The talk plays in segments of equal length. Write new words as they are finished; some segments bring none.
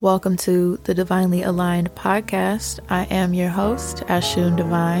Welcome to the Divinely Aligned podcast. I am your host, Ashun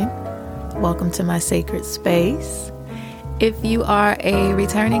Divine. Welcome to my sacred space. If you are a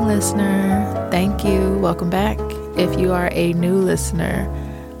returning listener, thank you. Welcome back. If you are a new listener,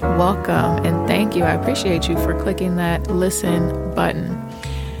 welcome and thank you. I appreciate you for clicking that listen button.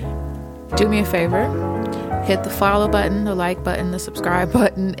 Do me a favor. Hit the follow button, the like button, the subscribe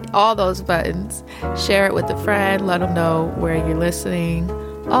button, all those buttons. Share it with a friend. Let them know where you're listening.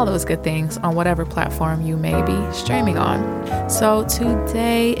 All those good things on whatever platform you may be streaming on. So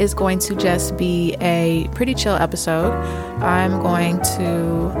today is going to just be a pretty chill episode. I'm going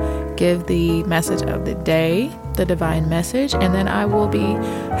to give the message of the day, the divine message, and then I will be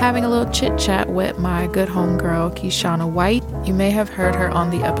having a little chit chat with my good homegirl, Keshana White. You may have heard her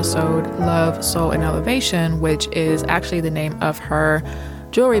on the episode Love, Soul, and Elevation, which is actually the name of her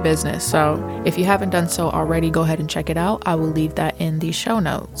jewelry business. So if you haven't done so already, go ahead and check it out. I will leave that in the show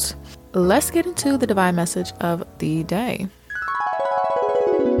notes. Let's get into the divine message of the day.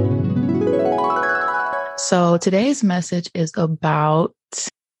 So today's message is about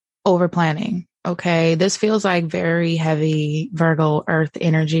over planning. Okay. This feels like very heavy Virgo earth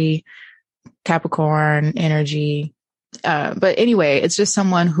energy, Capricorn energy. But anyway, it's just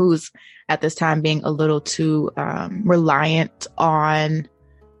someone who's at this time being a little too reliant on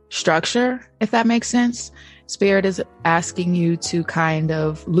structure, if that makes sense. Spirit is asking you to kind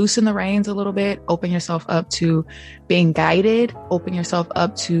of loosen the reins a little bit, open yourself up to being guided, open yourself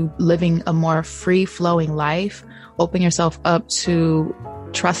up to living a more free flowing life, open yourself up to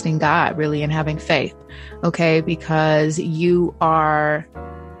trusting God really and having faith. Okay. Because it's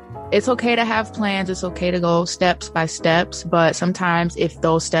okay to have plans. It's okay to go steps by steps, but sometimes if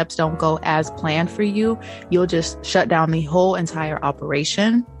those steps don't go as planned for you, you'll just shut down the whole entire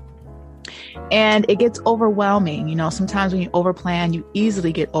operation. And it gets overwhelming. You know, sometimes when you overplan, you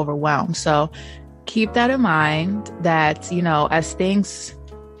easily get overwhelmed. So keep that in mind that, you know, as things,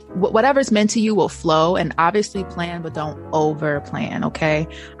 whatever's meant to you will flow, and obviously plan, but don't over plan. Okay.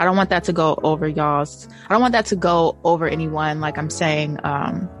 I don't want that to go over I don't want that to go over anyone. Like I'm saying,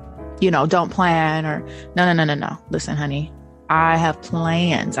 don't plan or no. Listen, honey, I have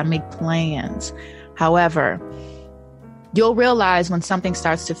plans. I make plans. However, you'll realize when something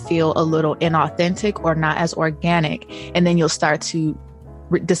starts to feel a little inauthentic or not as organic, and then you'll start to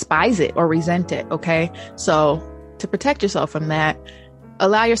despise it or resent it. Okay. So to protect yourself from that,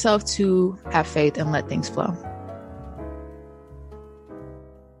 allow yourself to have faith and let things flow.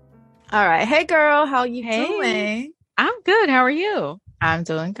 All right. Hey girl, how you doing? I'm good. How are you? I'm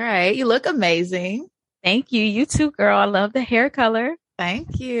doing great. You look amazing. Thank you. You too, girl. I love the hair color.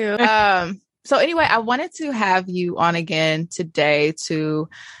 Thank you. So anyway, I wanted to have you on again today to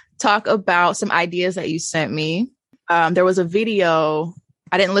talk about some ideas that you sent me. There was a video.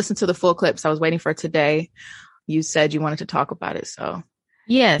 I didn't listen to the full clip, so I was waiting for today. You said you wanted to talk about it. So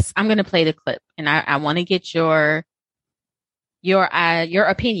yes, I'm going to play the clip, and I want to get your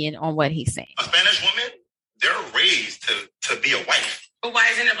opinion on what he's saying. A Spanish woman, they're raised to be a wife. But why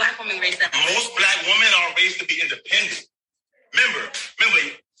isn't a black woman raised that way? Most black women are raised to be independent. Remember,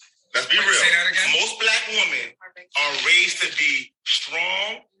 let's be real. Say that again? Most black women are raised to be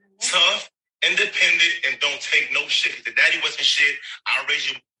strong, tough, independent, and don't take no shit. If the daddy wasn't shit, I'll raise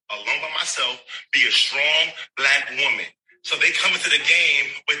you alone by myself, be a strong black woman. So they come into the game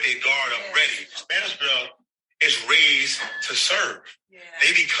with their guard up ready. Spanish girl is raised to serve. Yeah.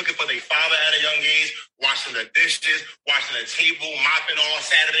 They be cooking for their father at a young age, washing the dishes, washing the table, mopping all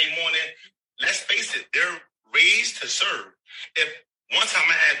Saturday morning. Let's face it, they're raised to serve. If one time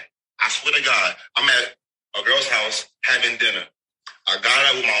I swear to God, I'm at a girl's house having dinner. I got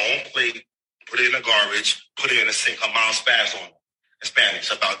out with my own plate, put it in the garbage, put it in the sink. Her mom spazzed on it in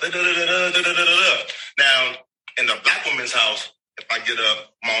Spanish about da-da-da-da-da-da-da-da. Now, in the black woman's house, if I get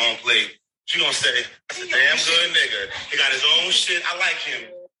up my own plate, she gonna say, that's a damn good nigga. He got his own shit. I like him.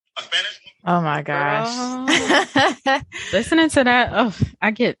 A Spanish woman. Oh my gosh. Listening to that,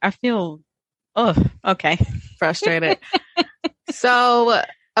 okay. Frustrated. So,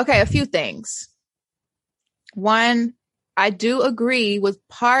 okay, a few things. One, I do agree with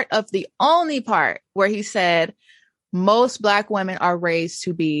the only part where he said most black women are raised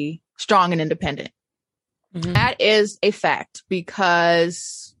to be strong and independent. Mm-hmm. That is a fact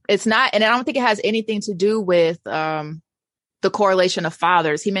because it's not, and I don't think it has anything to do with the correlation of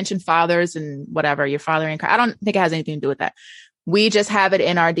fathers. He mentioned fathers and whatever, your father in Christ. I don't think it has anything to do with that. We just have it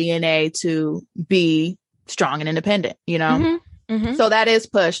in our DNA to be strong and independent, you know? Mm-hmm. Mm-hmm. So that is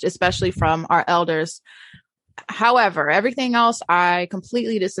pushed, especially from our elders. However, everything else I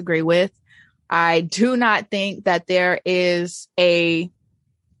completely disagree with. I do not think that there is a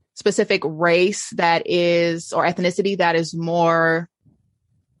specific race that is, or ethnicity that is more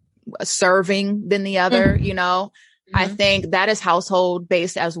serving than the other, you know. I think that is household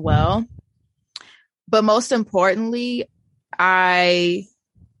based as well. But most importantly, I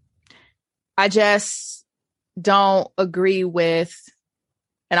just don't agree with,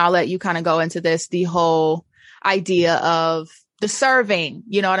 and I'll let you kind of go into this, the whole idea of the serving,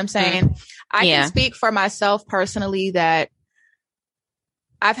 you know what I'm saying? I can speak for myself personally that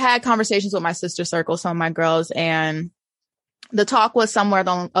I've had conversations with my sister circle, some of my girls, and the talk was somewhere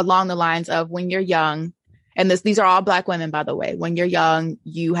along the lines of, when you're young, and these are all Black women, by the way, when you're young,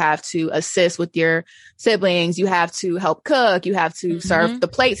 you have to assist with your siblings, you have to help cook, you have to serve the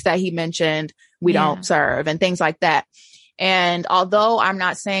plates that he mentioned we don't serve, and things like that. And although I'm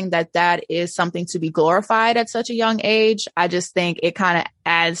not saying that that is something to be glorified at such a young age, I just think it kind of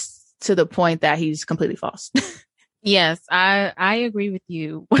adds to the point that he's completely false. Yes, I agree with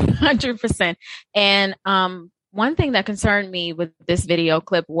you 100%. And one thing that concerned me with this video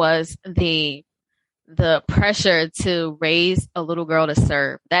clip was the pressure to raise a little girl to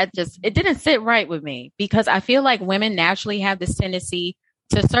serve. That it didn't sit right with me, because I feel like women naturally have this tendency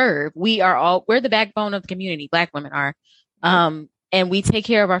to serve. We're the backbone of the community. Black women are. And we take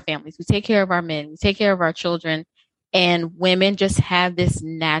care of our families. We take care of our men. We take care of our children. And women just have this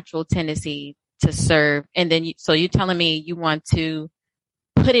natural tendency to serve. And then, so you're telling me you want to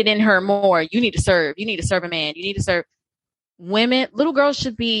put it in her more. You need to serve. You need to serve a man. You need to serve. Women, little girls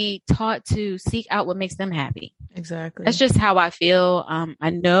should be taught to seek out what makes them happy. Exactly. That's just how I feel. I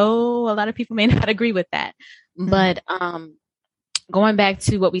know a lot of people may not agree with that, but going back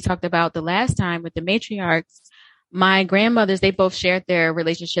to what we talked about the last time with the matriarchs, my grandmothers, they both shared their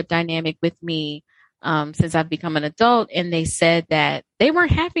relationship dynamic with me since I've become an adult. And they said that they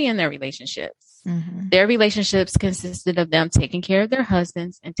weren't happy in their relationships. Their relationships consisted of them taking care of their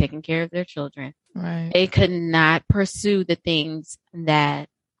husbands and taking care of their children. Right. They could not pursue the things that,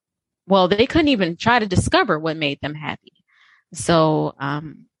 they couldn't even try to discover what made them happy. So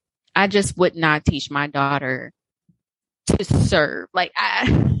I just would not teach my daughter to serve. Like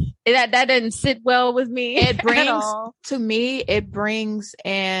that didn't sit well with me. It brings, to me, it brings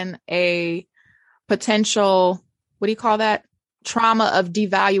in a potential, what do you call that? Trauma of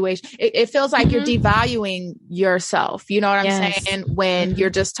devaluation. It feels like you're devaluing yourself. You know what I'm saying? When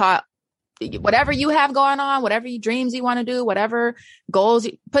you're just taught whatever you have going on, whatever dreams you want to do, whatever goals,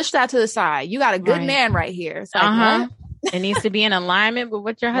 push that to the side. You got a good man right here. It's like, it needs to be in alignment with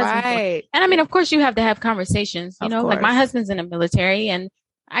what your husband's doing. And I mean, of course you have to have conversations, you know, like my husband's in the military and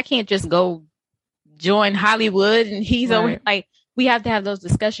I can't just go join Hollywood and he's over, like, we have to have those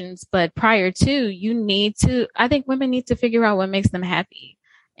discussions, but prior to, I think women need to figure out what makes them happy.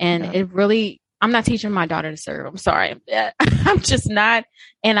 And I'm not teaching my daughter to serve. I'm sorry. I'm just not.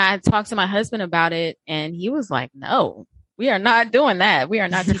 And I talked to my husband about it and he was like, no, we are not doing that. We are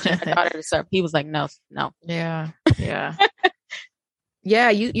not teaching our daughter to serve. He was like, no. Yeah. Yeah. Yeah.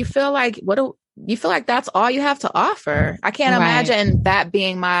 You feel like, you feel like that's all you have to offer. I can't imagine that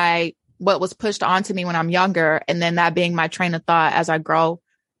being what was pushed onto me when I'm younger. And then that being my train of thought as I grow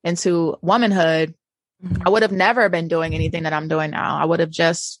into womanhood. I would have never been doing anything that I'm doing now. I would have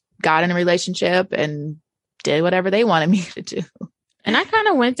just got in a relationship and did whatever they wanted me to do. And I kind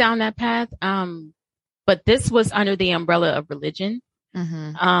of went down that path. But this was under the umbrella of religion.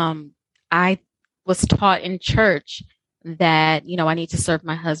 I was taught in church that, you know, I need to serve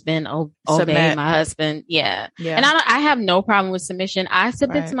my husband, obey my husband. Yeah. And I have no problem with submission. I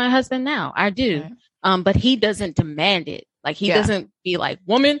submit to my husband now. I do. But he doesn't demand it. Like he doesn't be like,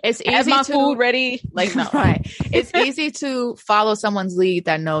 woman, it's have my food ready. Like, no. It's easy to follow someone's lead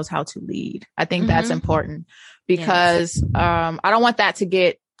that knows how to lead. I think that's important because I don't want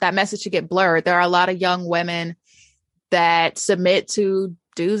that message to get blurred. There are a lot of young women that submit to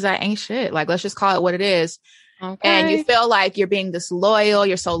dudes that ain't shit. Like, let's just call it what it is. Okay. And you feel like you're being this loyal,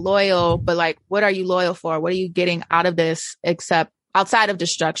 you're so loyal, but like, what are you loyal for? What are you getting out of this except outside of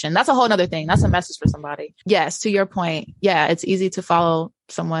destruction? That's a whole nother thing. That's a message for somebody. Yes. To your point. Yeah. It's easy to follow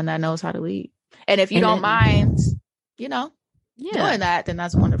someone that knows how to lead. And if you don't mind, you know, doing that, then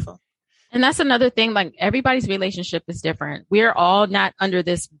that's wonderful. And that's another thing, like everybody's relationship is different. We're all not under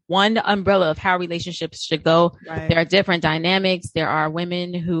this one umbrella of how relationships should go. There are different dynamics. There are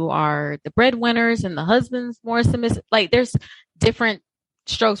women who are the breadwinners and the husband's more submissive. Like there's different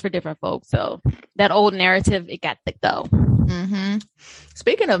strokes for different folks. So that old narrative, it got to go.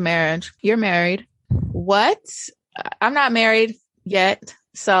 Speaking of marriage, you're married. I'm not married yet.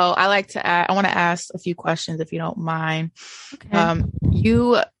 So I want to ask a few questions if you don't mind. Okay.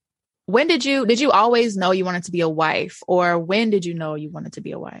 When did you always know you wanted to be a wife, or when did you know you wanted to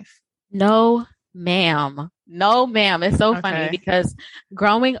be a wife? No, ma'am. No, ma'am. It's so funny because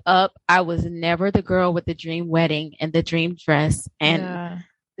growing up, I was never the girl with the dream wedding and the dream dress, and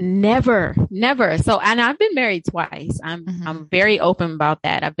never. So, and I've been married twice. I'm very open about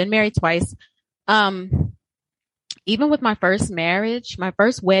that. I've been married twice. Even with my first marriage, my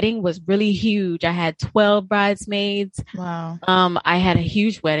first wedding was really huge. I had 12 bridesmaids. Wow. I had a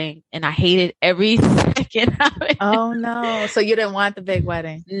huge wedding and I hated every second of it. Oh no. So you didn't want the big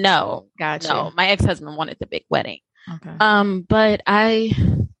wedding? No. Gotcha. No, my ex-husband wanted the big wedding. Okay. But I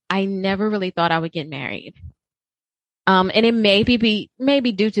never really thought I would get married. And it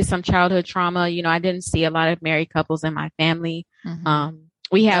maybe due to some childhood trauma. You know, I didn't see a lot of married couples in my family.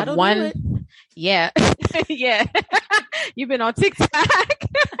 We have one. Yeah. Yeah. You've been on TikTok.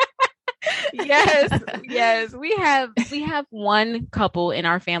 Yes. We have one couple in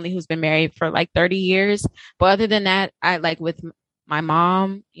our family who's been married for like 30 years. But other than that, I like with my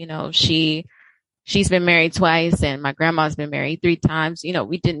mom, you know, she's been married twice and my grandma's been married 3 times. You know,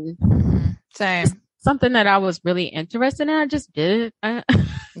 we didn't. Same. Something that I was really interested in. I just did it.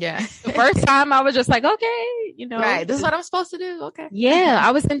 Yeah. The first time I was just like, okay, you know. Right. This is what I'm supposed to do. Okay. Yeah.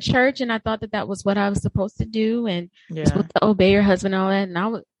 I was in church and I thought that was what I was supposed to do. And supposed to obey your husband and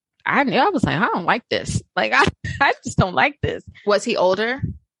all that. And I knew, I was like, I don't like this. Like, I just don't like this. Was he older?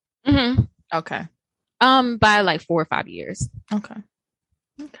 Mm-hmm. Okay. By like 4 or 5 years. Okay.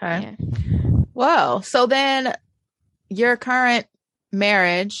 Yeah. Well, so then your current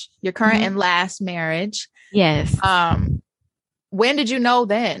marriage, your current and last marriage. Yes. When did you know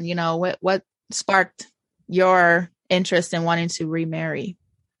then? You know, what sparked your interest in wanting to remarry?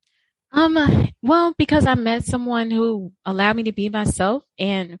 Well, because I met someone who allowed me to be myself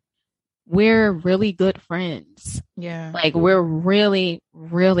and we're really good friends. Yeah. Like we're really,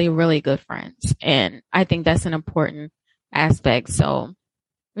 really, really good friends. And I think that's an important aspect. So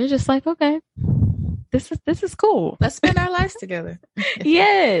we're just like, okay, this is cool. Let's spend our lives together.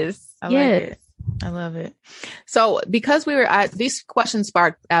 Yes. I like it. I love it. So because these questions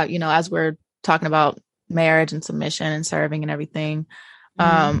sparked out, you know, as we're talking about marriage and submission and serving and everything.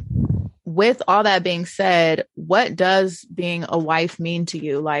 With all that being said, what does being a wife mean to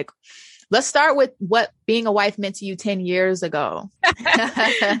you? Like, let's start with what being a wife meant to you 10 years ago.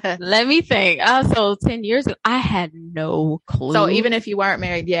 Let me think. So 10 years ago, I had no clue. So even if you weren't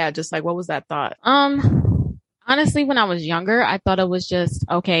married, just like, what was that thought? Honestly, when I was younger, I thought it was just,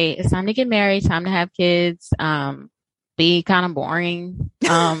 okay, it's time to get married, time to have kids, be kind of boring.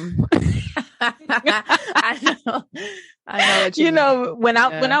 I know what you know, when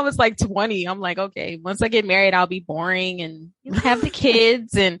I was like 20, I'm like, okay, once I get married, I'll be boring and have the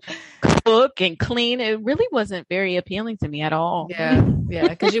kids and cook and clean. It really wasn't very appealing to me at all. Yeah.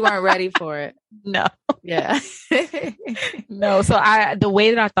 Because you weren't ready for it. No. Yeah. No. So the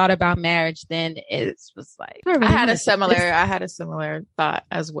way that I thought about marriage then was like, I had a similar thought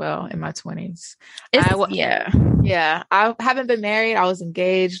as well in my 20s. Yeah. I haven't been married. I was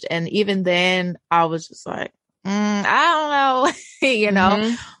engaged. And even then I was just like, I don't know, you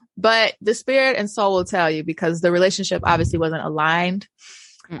know, but the spirit and soul will tell you because the relationship obviously wasn't aligned.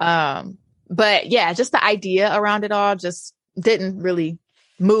 But yeah, just the idea around it all just didn't really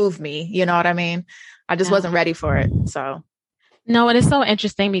move me. You know what I mean? I just wasn't ready for it. So. No, it is so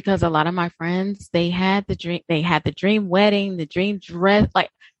interesting because a lot of my friends, they had the dream wedding, the dream dress.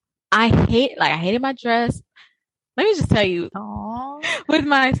 Like I hated my dress. Let me just tell you, with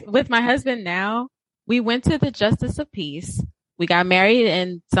my husband now, we went to the Justice of Peace. We got married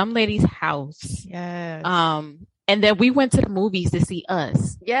in some lady's house. Yes. And then we went to the movies to see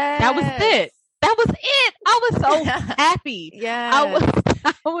Us. Yeah. That was it. I was so happy. Yeah. I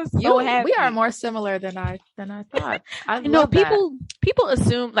was so happy. We are more similar than I thought. People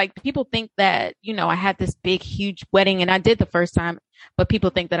assume, like, people think that, you know, I had this big, huge wedding and I did the first time, but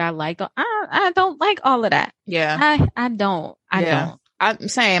people think that I don't like all of that. Yeah. I don't. I'm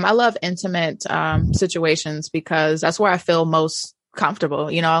same. I love intimate situations because that's where I feel most comfortable.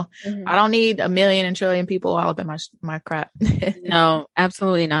 You know, I don't need a million and trillion people all up in my crap. No,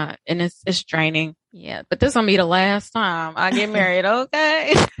 absolutely not. And it's draining. Yeah, but this will be the last time I get married.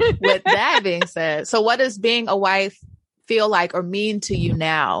 Okay. With that being said, so what does being a wife feel like or mean to you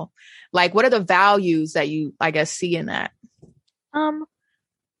now? Like, what are the values that you, I guess, see in that?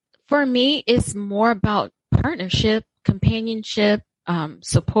 For me, it's more about partnership, companionship,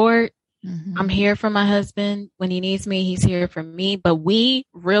 support. I'm here for my husband. When he needs me, he's here for me. But we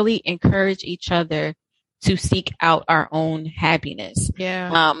really encourage each other to seek out our own happiness.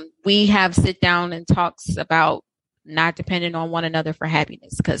 Yeah. We have sit down and talks about not depending on one another for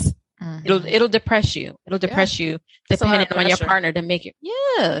happiness because It'll depress you. It'll depress you depending on your partner to make it.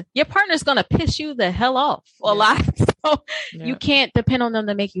 Yeah. Your partner's going to piss you the hell off a lot. So you can't depend on them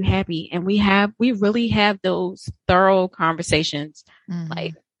to make you happy. And we really have those thorough conversations.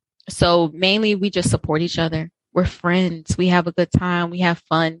 Like, so mainly we just support each other. We're friends. We have a good time. We have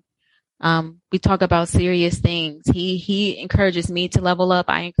fun. We talk about serious things. He encourages me to level up.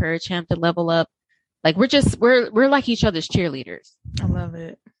 I encourage him to level up. Like we're like each other's cheerleaders. I love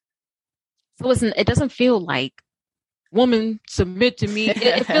it. So it doesn't feel like woman submit to me.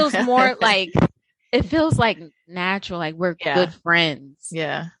 It feels more like, it feels like natural. Like we're good friends.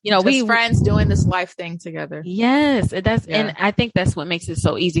 Yeah. You know, we friends doing this life thing together. Yes. And I think that's what makes it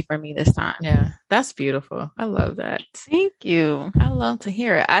so easy for me this time. Yeah. That's beautiful. I love that. Thank you. I love to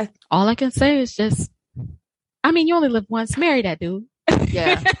hear it. All I can say is just, I mean, you only live once. Marry that dude.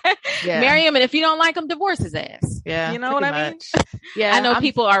 Yeah. Marry him, and if you don't like him, divorce his ass. Yeah. You know what I mean? Yeah. I know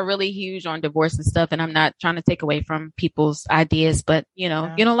people are really huge on divorce and stuff, and I'm not trying to take away from people's ideas, but you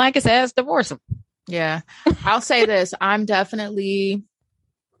know, you don't like his ass, divorce him. Yeah. I'll say this. I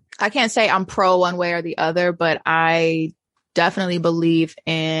can't say I'm pro one way or the other, but I definitely believe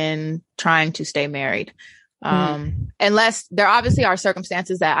in trying to stay married. Unless there obviously are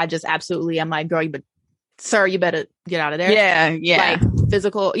circumstances that I just absolutely am like, girl, sir, you better get out of there. Yeah. Like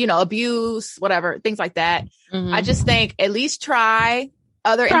physical, abuse, whatever, things like that. I just think at least try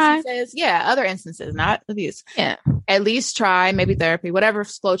other instances. Yeah. Other instances, not abuse. Yeah. At least try maybe therapy, whatever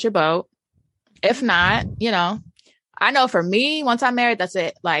floats your boat. If not, I know for me, once I'm married, that's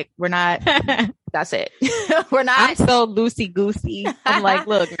it. Like we're not, that's it. We're not. I'm so loosey goosey. I'm like,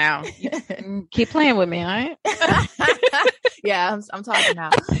 look now, keep playing with me. All right. Yeah, I'm talking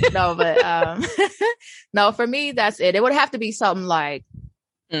now. No, but no, for me, that's it. It would have to be something like,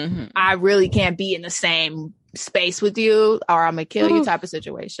 I really can't be in the same space with you or I'm gonna kill you type of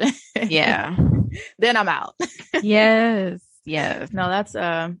situation. Yeah. Then I'm out. Yes. No, that's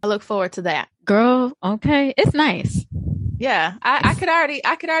I look forward to that. Girl, okay. It's nice. Yeah. I could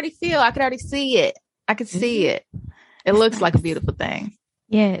already feel, I could already see it. I could see it. It looks like a beautiful thing.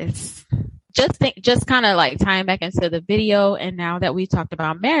 Yes. Just kind of like tying back into the video. And now that we talked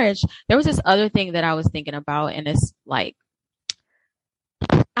about marriage, there was this other thing that I was thinking about. And it's like,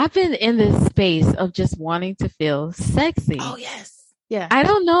 I've been in this space of just wanting to feel sexy. Oh, yes. Yeah. I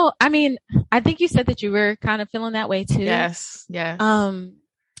don't know. I mean, I think you said that you were kind of feeling that way too. Yes.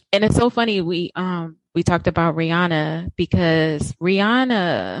 And it's so funny. We talked about Rihanna because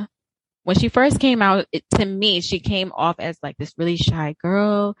Rihanna, when she first came out, to me, she came off as like this really shy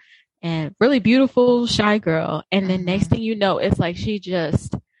girl and really beautiful shy girl. And then next thing you know, it's like she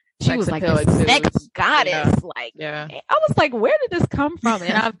was like a sex goddess. Yeah. Like, I was like, where did this come from?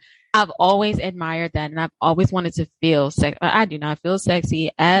 And I've always admired that. And I've always wanted to feel sex. I do not feel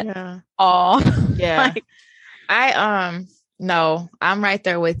sexy at all. Yeah. Like, no, I'm right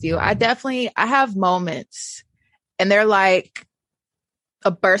there with you. I have moments and they're like a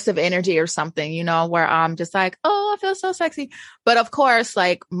burst of energy or something, where I'm just like, oh, I feel so sexy. But of course,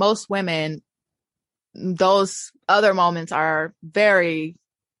 like most women, those other moments are very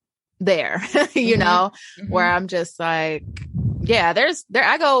there, where I'm just like, yeah,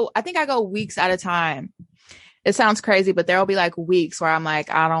 I think I go weeks at a time. It sounds crazy, but there'll be like weeks where I'm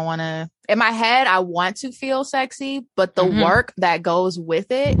like, I don't want to, in my head, I want to feel sexy, but the work that goes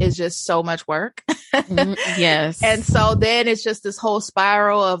with it is just so much work. Yes. And so then it's just this whole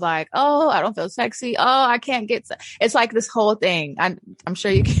spiral of like, oh, I don't feel sexy. Oh, I can't it's like this whole thing. I'm sure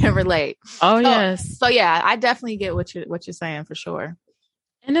you can relate. Oh, yes. So yeah, I definitely get what you're saying for sure.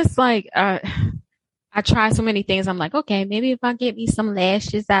 And it's like, I try so many things. I'm like, okay, maybe if I get me some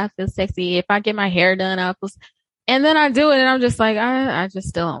lashes, I feel sexy. If I get my hair done, and then I do it and I'm just like, I just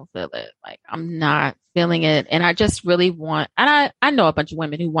still don't feel it. Like I'm not feeling it. And I just really want, and I know a bunch of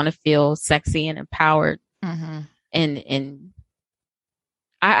women who want to feel sexy and empowered. And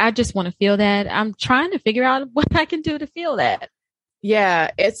I just want to feel that. I'm trying to figure out what I can do to feel that.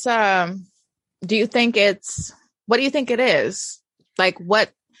 Yeah. It's, what do you think it is? Like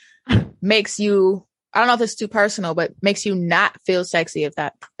what makes you, I don't know if it's too personal, but makes you not feel sexy, if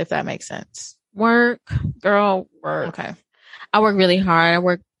that makes sense. Work. Okay. I work really hard. I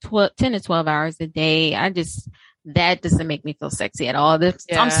work 10 to 12 hours a day. That doesn't make me feel sexy at all.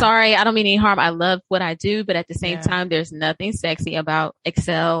 I'm sorry. I don't mean any harm. I love what I do, but at the same time, there's nothing sexy about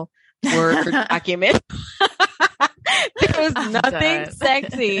Excel, Word, document. There's nothing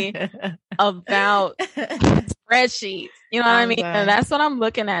sexy about spreadsheets. You know what I mean? And that's what I'm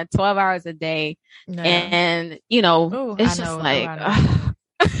looking at 12 hours a day. No. And, it's just like,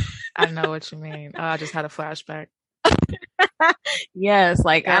 I know what you mean. Oh, I just had a flashback. Yes.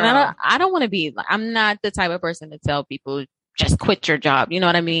 Like, I don't want to be, I'm not the type of person to tell people just quit your job. You know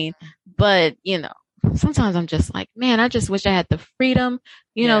what I mean? But, you know, sometimes I'm just like, man, I just wish I had the freedom.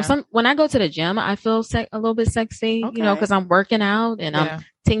 You know, when I go to the gym, I feel a little bit sexy, you know, because I'm working out and I'm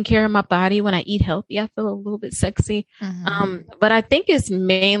taking care of my body. When I eat healthy, I feel a little bit sexy. But I think it's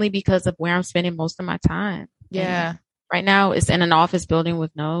mainly because of where I'm spending most of my time. Yeah. And right now it's in an office building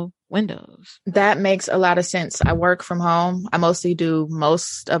with no windows. That makes a lot of sense. I work from home. I mostly do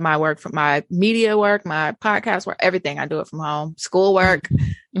most of my work from my media work, my podcast work, everything. I do it from home, school work.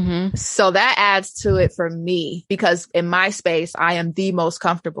 So that adds to it for me because in my space, I am the most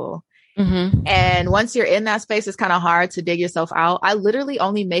comfortable. And once you're in that space, it's kind of hard to dig yourself out. I literally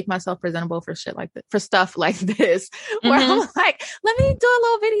only make myself presentable for shit like this, for stuff like this, where I'm like, let me do a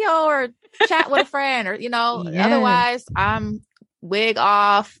little video or chat with a friend or, you know, otherwise I'm wig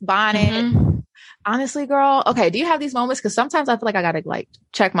off, bonnet. Honestly, girl. Okay. Do you have these moments? Cause sometimes I feel like I gotta like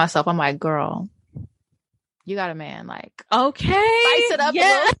check myself. I'm like, girl, you got a man. Like, okay. Spice it up a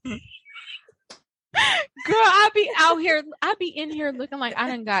little. Girl, I be in here looking like I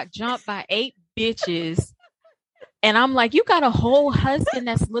done got jumped by 8 bitches. And I'm like, you got a whole husband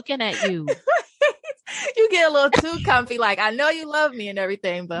that's looking at you. You get a little too comfy. Like, I know you love me and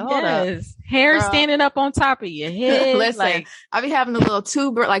everything, but hold up. Hair standing up on top of your head. Listen, like, I be having the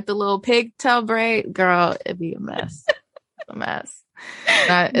little like the little pigtail braid. Girl, it'd be a mess. It's a mess.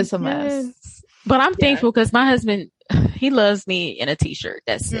 It's a mess. But I'm thankful because my husband, he loves me in a t-shirt.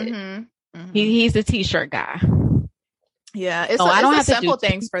 That's it. He's a t-shirt guy. Yeah. I don't have simple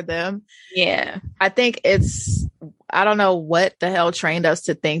things for them. Yeah. I think I don't know what the hell trained us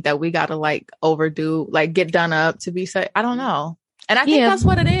to think that we got to like overdo, like get done up to be safe. I don't know. And I think that's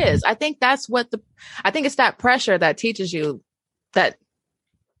what it is. I think that's I think it's that pressure that teaches you that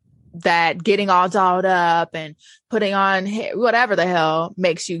getting all dolled up and putting on whatever the hell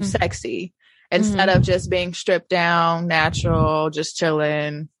makes you sexy instead of just being stripped down, natural, just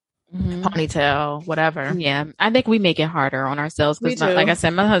chilling. Ponytail, whatever. Yeah, I think we make it harder on ourselves because, like I said,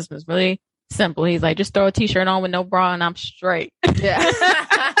 my husband's really simple. He's like, just throw a t-shirt on with no bra and I'm straight. Yeah.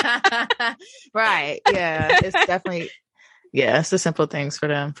 Right. Yeah. It's definitely, it's the simple things for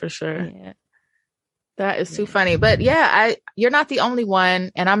them for sure. Yeah. That is too funny. But you're not the only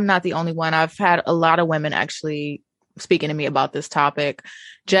one and I'm not the only one. I've had a lot of women actually speaking to me about this topic.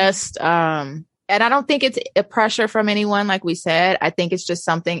 Just, and I don't think it's a pressure from anyone, like we said. I think it's just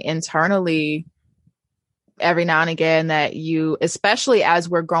something internally every now and again that especially as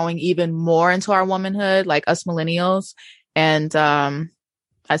we're growing even more into our womanhood, like us millennials and I'd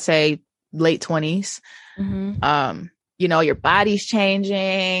say late 20s, you know, your body's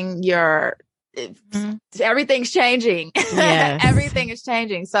changing, everything's changing. Yes. Everything is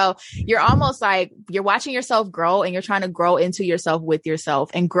changing. So you're almost like you're watching yourself grow and you're trying to grow into yourself with yourself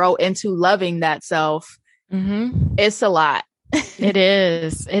and grow into loving that self. It's a lot. It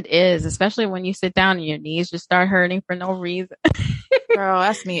is. Especially when you sit down and your knees just start hurting for no reason. Girl,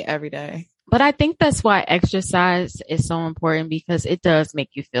 that's me every day. But I think that's why exercise is so important because it does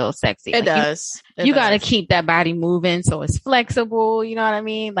make you feel sexy. It does. You got to keep that body moving so it's flexible. You know what I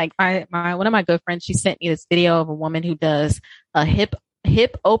mean? Like one of my good friends, she sent me this video of a woman who does a hip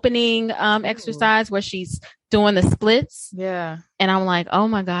opening exercise where she's doing the splits. Yeah. And I'm like, oh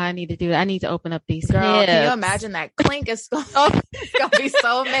my God, I need to do that. I need to open up these Girl, hips. can you imagine that clink? It's going to be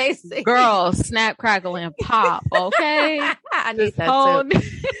so amazing. Girl, snap, crackle, and pop. Okay. I need that too.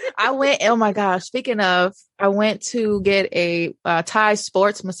 I went to get a Thai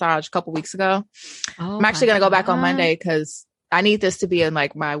sports massage a couple weeks ago. I'm actually going to go back on Monday because I need this to be in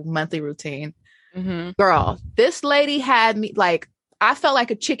like my monthly routine. Girl, this lady had me like, I felt like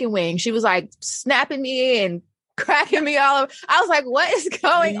a chicken wing. She was like snapping me and cracking me all over. I was like, what is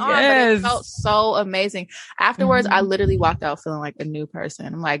going on? But it felt so amazing. Afterwards, I literally walked out feeling like a new person.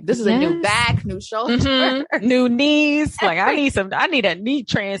 I'm like, this is a new back, new shoulder, new knees. Like I need a knee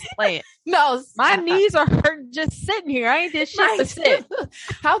transplant. No, my knees are hurting just sitting here. I ain't did shit but sit.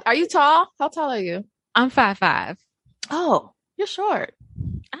 How are you tall? How tall are you? I'm 5'5". Oh, you're short.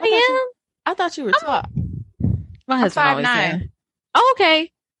 I thought you were tall. My husband always said. Oh, okay.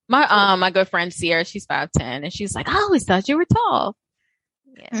 My good friend Sierra, she's 5'10", and she's like, I always thought you were tall.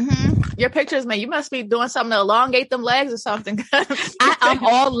 Yeah. Your pictures, man, you must be doing something to elongate them legs or something. I'm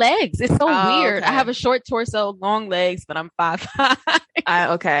all legs. It's so weird. Okay. I have a short torso, long legs, but I'm 5'5".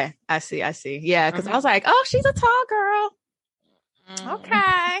 Okay. I see. Yeah. Cause I was like, oh, she's a tall girl.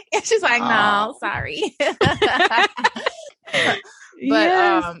 Okay. And she's like, no, sorry.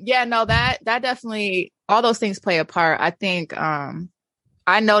 But that definitely, all those things play a part. I think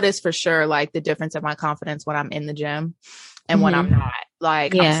I noticed for sure like the difference in my confidence when I'm in the gym. and when I'm not.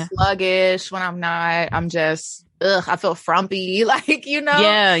 Like, I'm sluggish when I'm not. I'm just, I feel frumpy. Like, you know?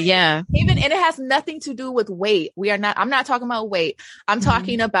 Yeah. And it has nothing to do with weight. I'm not talking about weight. I'm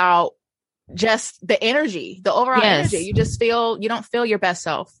talking about just the energy, the overall energy. You just you don't feel your best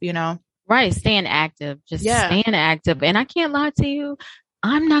self, you know? Right. Staying active. Staying active. And I can't lie to you.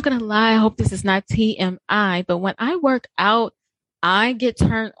 I'm not going to lie. I hope this is not TMI, but when I work out, I get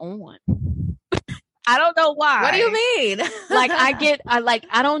turned on. I don't know why. What do you mean?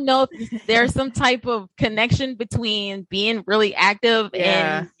 I don't know if there's some type of connection between being really active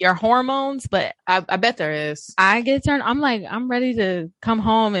and your hormones, but I bet there is. I get turned. I'm like, I'm ready to come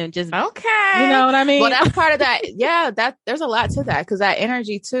home and just, okay. You know what I mean? Well, that's part of that. Yeah, there's a lot to that, because that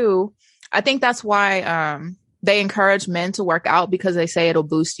energy too. I think that's why, they encourage men to work out, because they say it'll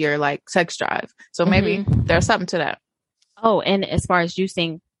boost your like sex drive. So maybe there's something to that. Oh, and as far as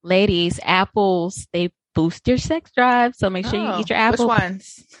juicing, ladies, apples, they boost your sex drive. So make sure you eat your apples. Which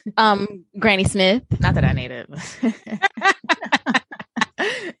ones? Granny Smith. Not that I need it.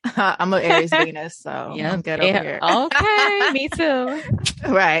 I'm an Aries Venus, so I'm good over here. Okay, me too.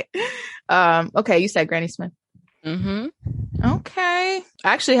 Right. Okay, you said Granny Smith. Okay.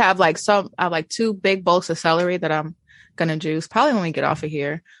 I actually have I have 2 big bulks of celery that I'm gonna juice probably when we get off of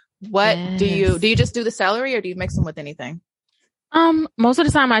here. What do you just do the celery, or do you mix them with anything? Most of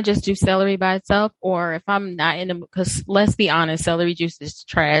the time I just do celery by itself, or if I'm not in because let's be honest, celery juice is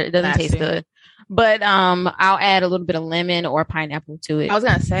trash. It doesn't taste good. But I'll add a little bit of lemon or pineapple to it. I was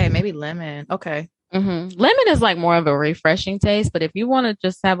gonna say maybe lemon. Okay. Lemon is like more of a refreshing taste, but if you want to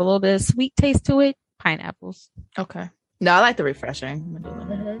just have a little bit of sweet taste to it, pineapples. Okay. No, I like the refreshing.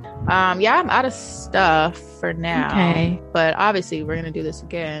 Yeah, I'm out of stuff for now. Okay. But obviously we're gonna do this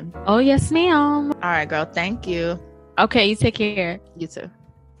again. Oh yes, ma'am. All right, girl. Thank you. Okay, you take care. You too.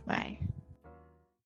 Bye.